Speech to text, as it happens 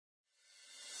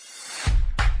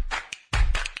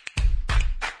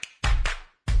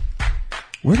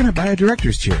Where can I buy a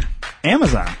director's chair?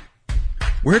 Amazon.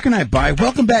 Where can I buy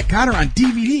Welcome Back, Kotter on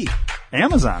DVD?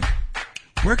 Amazon.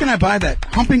 Where can I buy that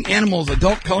Humping Animals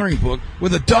adult coloring book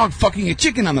with a dog fucking a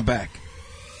chicken on the back?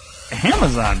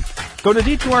 Amazon. Go to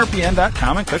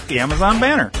d2rpn.com and click the Amazon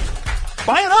banner.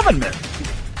 Buy an oven mitt.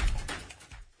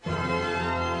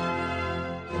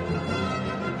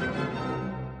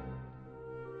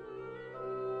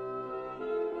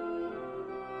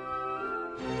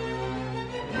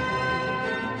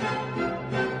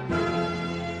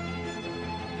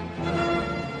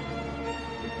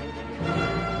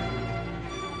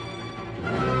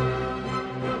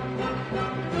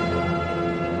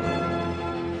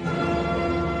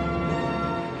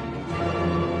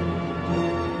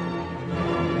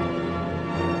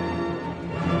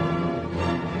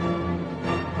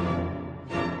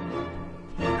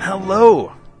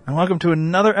 Hello, and welcome to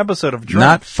another episode of Drunk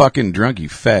Not fucking drunk, you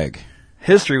fag.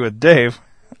 History with Dave.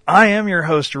 I am your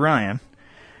host, Ryan.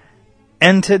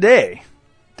 And today,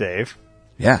 Dave,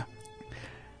 Yeah.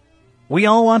 we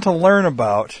all want to learn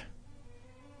about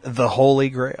the Holy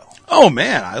Grail. Oh,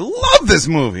 man, I love this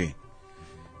movie.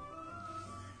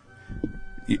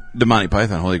 The Monty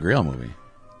Python Holy Grail movie.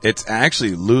 It's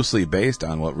actually loosely based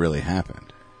on what really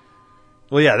happened.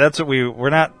 Well, yeah, that's what we're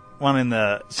not wanting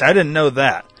the... So I didn't know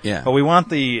that. Yeah. But we want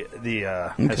the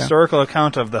historical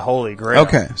account of the Holy Grail.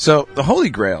 Okay, so the Holy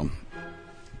Grail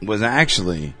was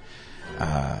actually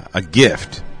a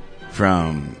gift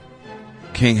from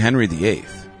King Henry VIII.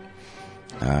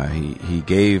 He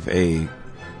gave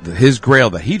his Grail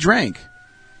that he drank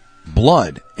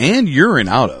blood and urine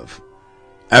out of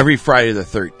every Friday the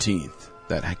 13th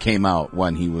that came out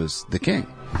when he was the king.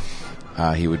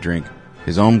 He would drink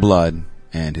his own blood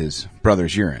and his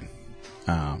brother's urine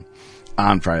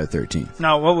on Friday the 13th.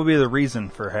 Now, what would be the reason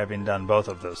for having done both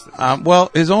of those things? Well,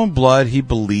 his own blood, he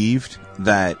believed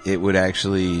that it would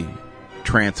actually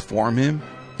transform him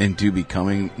into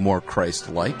becoming more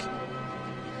Christ-like.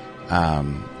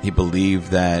 He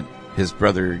believed that his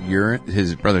brother's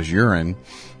urine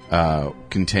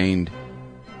contained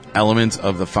elements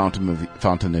of the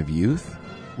fountain of youth,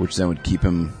 which then would keep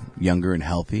him younger and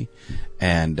healthy.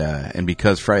 And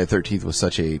because Friday the 13th was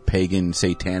such a pagan,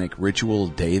 satanic ritual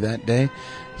day that day,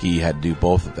 he had to do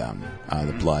both of them,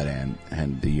 the blood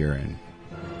and the urine.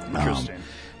 Interesting.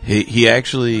 He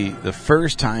actually, the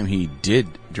first time he did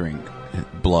drink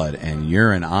blood and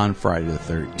urine on Friday the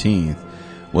 13th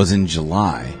was in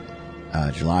July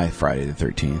Friday the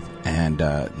 13th. And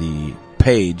the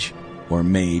page, or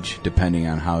mage, depending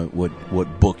on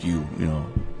what book you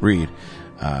read,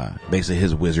 basically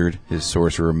his wizard, his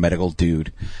sorcerer, medical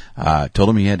dude, told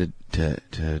him he had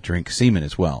to drink semen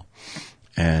as well.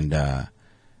 And the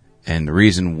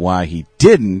reason why he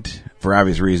didn't, for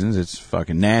obvious reasons, it's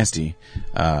fucking nasty,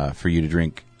 for you to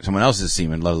drink someone else's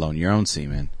semen, let alone your own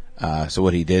semen. So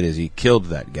what he did is he killed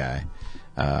that guy,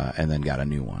 and then got a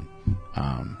new one.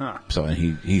 So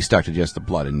he stuck to just the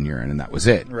blood and urine, and that was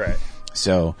it. Right.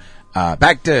 So,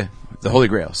 back to the Holy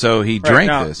Grail. So he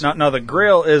drank this. Now, the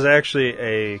Grail is actually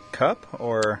a cup,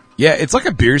 or... Yeah, it's like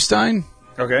a beer stein.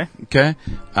 Okay. Okay.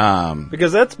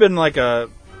 Because that's been like a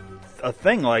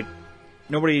thing, like,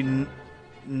 nobody...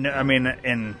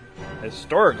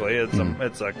 historically,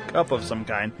 it's a cup of some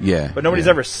kind. Yeah. But nobody's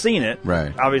ever seen it.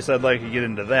 Right. Obviously, I'd like to get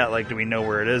into that. Like, do we know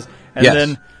where it is? And Yes.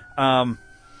 then,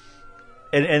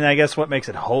 and I guess what makes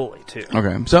it holy, too.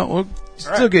 Okay. So we'll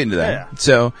still get into that. Yeah.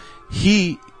 So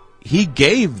he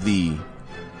gave the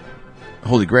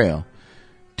Holy Grail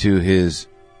to his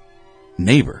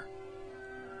neighbor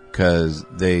because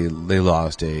they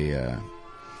lost a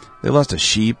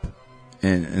sheep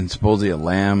and supposedly a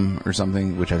lamb or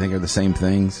something, which I think are the same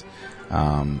things.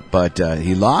 But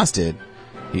he lost it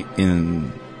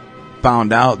and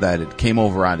found out that it came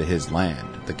over onto his land,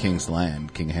 the king's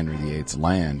land, King Henry VIII's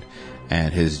land,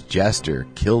 and his jester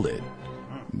killed it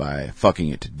by fucking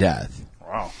it to death.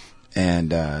 Wow.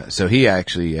 And so he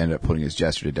actually ended up putting his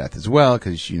jester to death as well,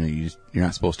 because you're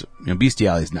not supposed to.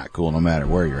 Bestiality is not cool, no matter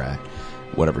where you're at,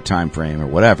 whatever time frame or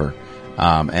whatever.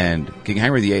 And King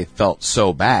Henry VIII felt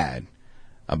so bad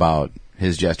about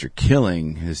his jester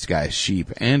killing his guy's sheep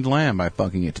and lamb by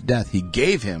fucking it to death, he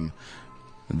gave him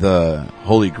the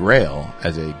Holy Grail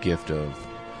as a gift of,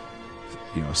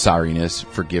 sorriness,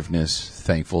 forgiveness,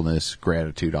 thankfulness,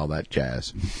 gratitude, all that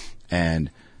jazz. And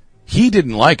he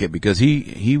didn't like it because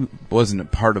he wasn't a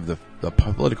part of the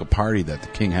political party that the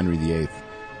King Henry VIII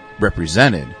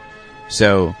represented.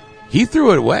 So he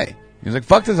threw it away. He was like,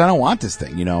 fuck this, I don't want this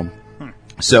thing,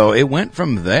 So it went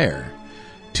from there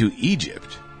to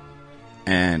Egypt.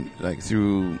 And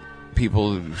through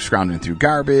people scrounging through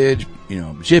garbage,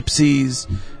 gypsies,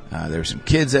 There were some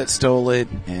kids that stole it,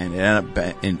 and it ended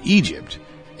up in Egypt,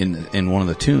 in one of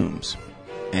the tombs.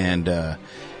 And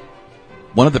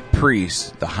one of the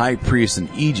priests, the high priest in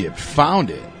Egypt, found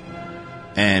it.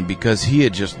 And because he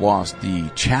had just lost the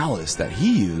chalice that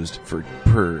he used for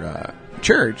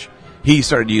church, he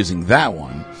started using that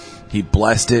one. He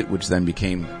blessed it, which then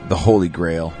became the Holy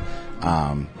Grail.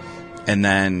 And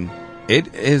then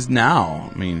it is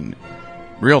now, I mean,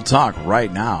 real talk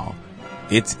right now,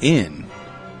 it's in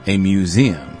a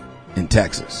museum in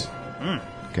Texas.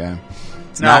 Okay?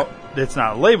 It's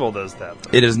not labeled as that,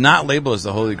 though. It is not labeled as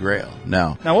the Holy Grail,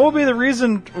 no. Now, what would be the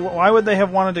reason? Why would they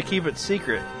have wanted to keep it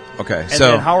secret? Okay, And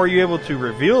then how are you able to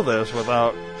reveal this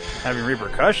without having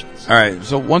repercussions? All right,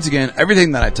 so once again,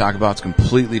 everything that I talk about is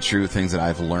completely true, things that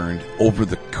I've learned over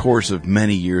the course of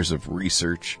many years of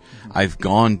research. I've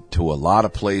gone to a lot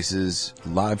of places.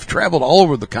 I've traveled all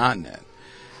over the continent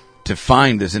to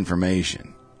find this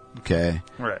information, okay?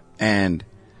 Right. And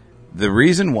the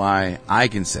reason why I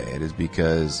can say it is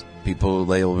because people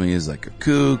label me as like a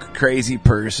kook, crazy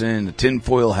person, a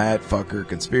tinfoil hat fucker,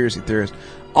 conspiracy theorist,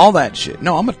 all that shit.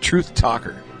 No, I'm a truth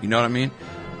talker. You know what I mean?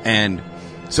 And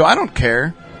so I don't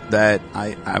care that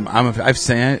I've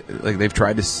said, like, they've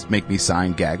tried to make me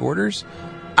sign gag orders.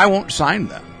 I won't sign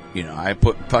them. You know, I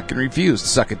put fucking refused,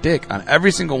 suck a dick on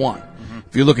every single one.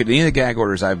 If you look at any of the gag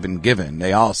orders I've been given,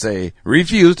 they all say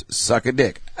refused, suck a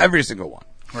dick, every single one.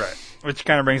 Right. Which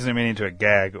kind of brings the meaning to a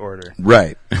gag order.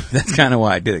 Right. That's kind of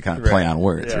why I did it, kind of play on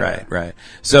words. Yeah. Right.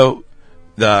 So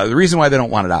the reason why they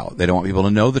don't want it out, they don't want people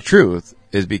to know the truth,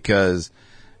 is because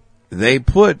they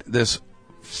put this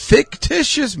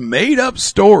fictitious, made-up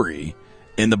story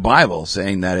in the Bible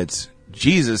saying that it's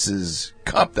Jesus'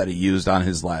 cup that he used on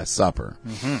his Last Supper.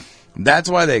 That's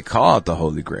why they call it the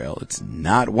Holy Grail. It's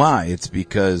not why. It's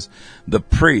because the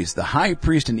priest, the high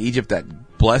priest in Egypt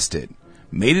that blessed it,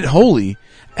 made it holy,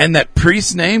 and that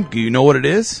priest's name, do you know what it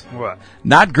is? What?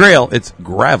 Not Grail, it's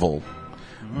Gravel.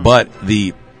 But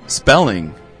the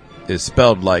spelling is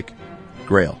spelled like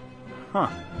Grail. Huh.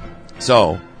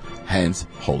 So, hence,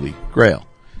 Holy Grail.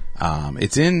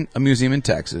 It's in a museum in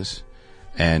Texas,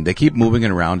 and they keep moving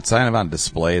it around. It's kind of on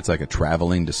display. It's like a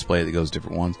traveling display that goes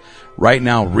different ones. Right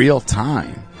now, real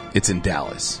time, it's in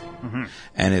Dallas.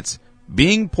 And it's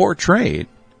being portrayed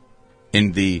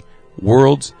in the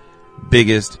world's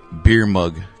biggest beer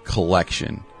mug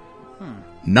collection.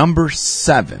 Number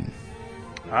 7.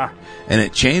 And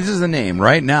it changes the name.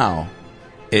 Right now,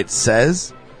 it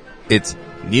says it's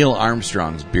Neil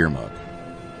Armstrong's beer mug.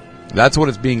 That's what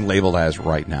it's being labeled as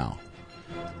right now.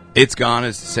 It's gone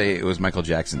as to say it was Michael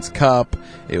Jackson's cup.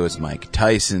 It was Mike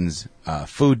Tyson's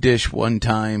food dish one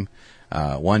time.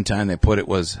 One time they put it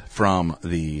was from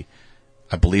the,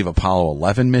 I believe, Apollo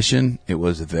 11 mission. It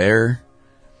was their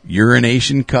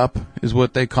urination cup is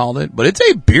what they called it. But it's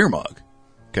a beer mug.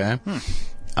 Okay?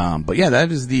 But yeah,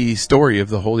 that is the story of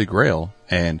the Holy Grail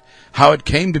and how it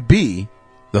came to be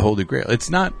the Holy Grail. It's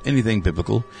not anything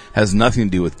biblical. Has nothing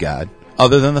to do with God,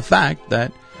 other than the fact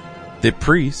that the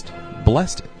priest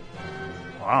blessed it.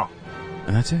 Wow.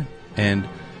 And that's it. And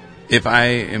if I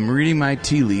am reading my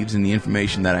tea leaves and the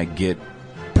information that I get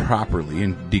properly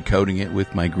and decoding it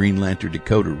with my Green Lantern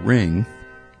decoder ring,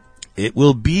 it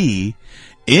will be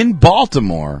in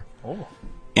Baltimore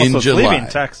in July. It's leaving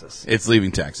Texas. It's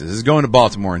leaving Texas. It's going to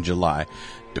Baltimore in July.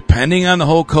 Depending on the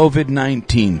whole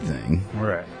COVID-19 thing,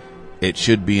 Right. it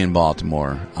should be in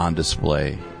Baltimore on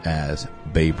display as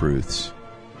Babe Ruth's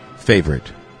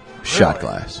favorite shot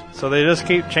glass. So they just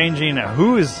keep changing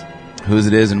whose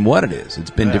it is and what it is. It's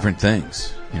been different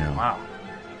things. You know. Wow.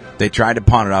 They tried to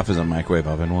pawn it off as a microwave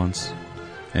oven once,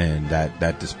 and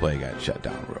that display got shut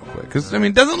down real quick. Because, I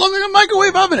mean, it doesn't look like a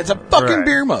microwave oven. It's a fucking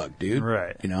beer mug, dude.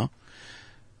 Right. You know?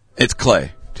 It's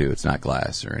clay, too. It's not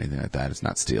glass or anything like that. It's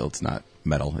not steel. It's not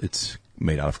metal. It's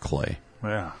made out of clay.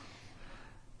 Yeah.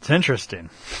 It's interesting.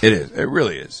 It is. It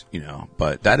really is, you know.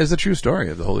 But that is the true story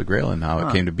of the Holy Grail and how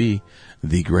it came to be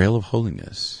the Grail of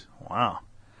Holiness. Wow.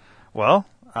 Well,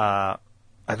 I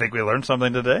think we learned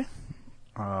something today.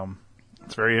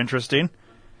 It's very interesting.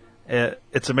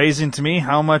 It's amazing to me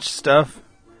how much stuff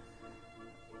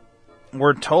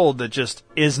we're told that just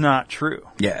is not true.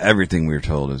 Yeah, everything we're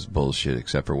told is bullshit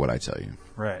except for what I tell you.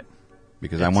 Right.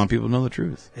 Because I want people to know the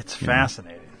truth. It's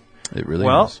fascinating. It really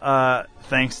is. Well,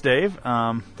 thanks, Dave.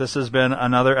 This has been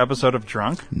another episode of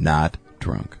Drunk Not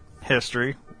Drunk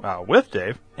History with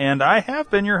Dave, and I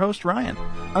have been your host, Ryan.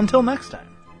 Until next time.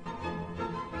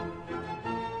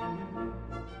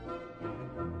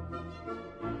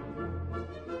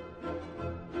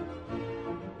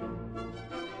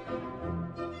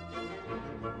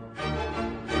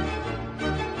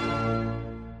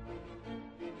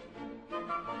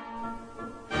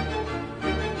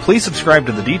 Please subscribe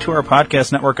to the D2R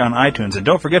Podcast Network on iTunes, and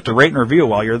don't forget to rate and review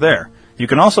while you're there. You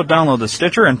can also download the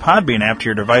Stitcher and Podbean app to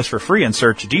your device for free and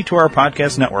search D2R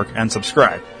Podcast Network and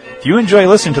subscribe. If you enjoy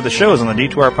listening to the shows on the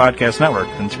D2R Podcast Network,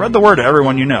 then spread the word to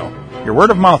everyone you know. Your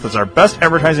word of mouth is our best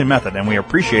advertising method, and we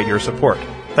appreciate your support.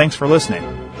 Thanks for listening.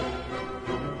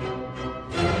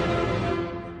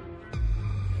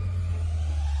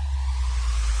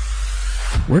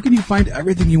 Where can you find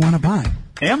everything you want to buy?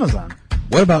 Amazon.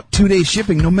 What about 2-day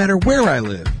shipping no matter where I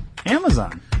live?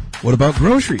 Amazon. What about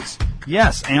groceries?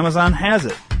 Yes, Amazon has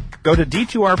it. Go to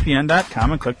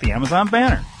d2rpn.com and click the Amazon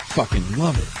banner. Fucking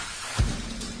love it.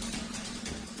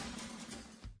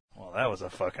 Well, that was a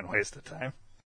fucking waste of time.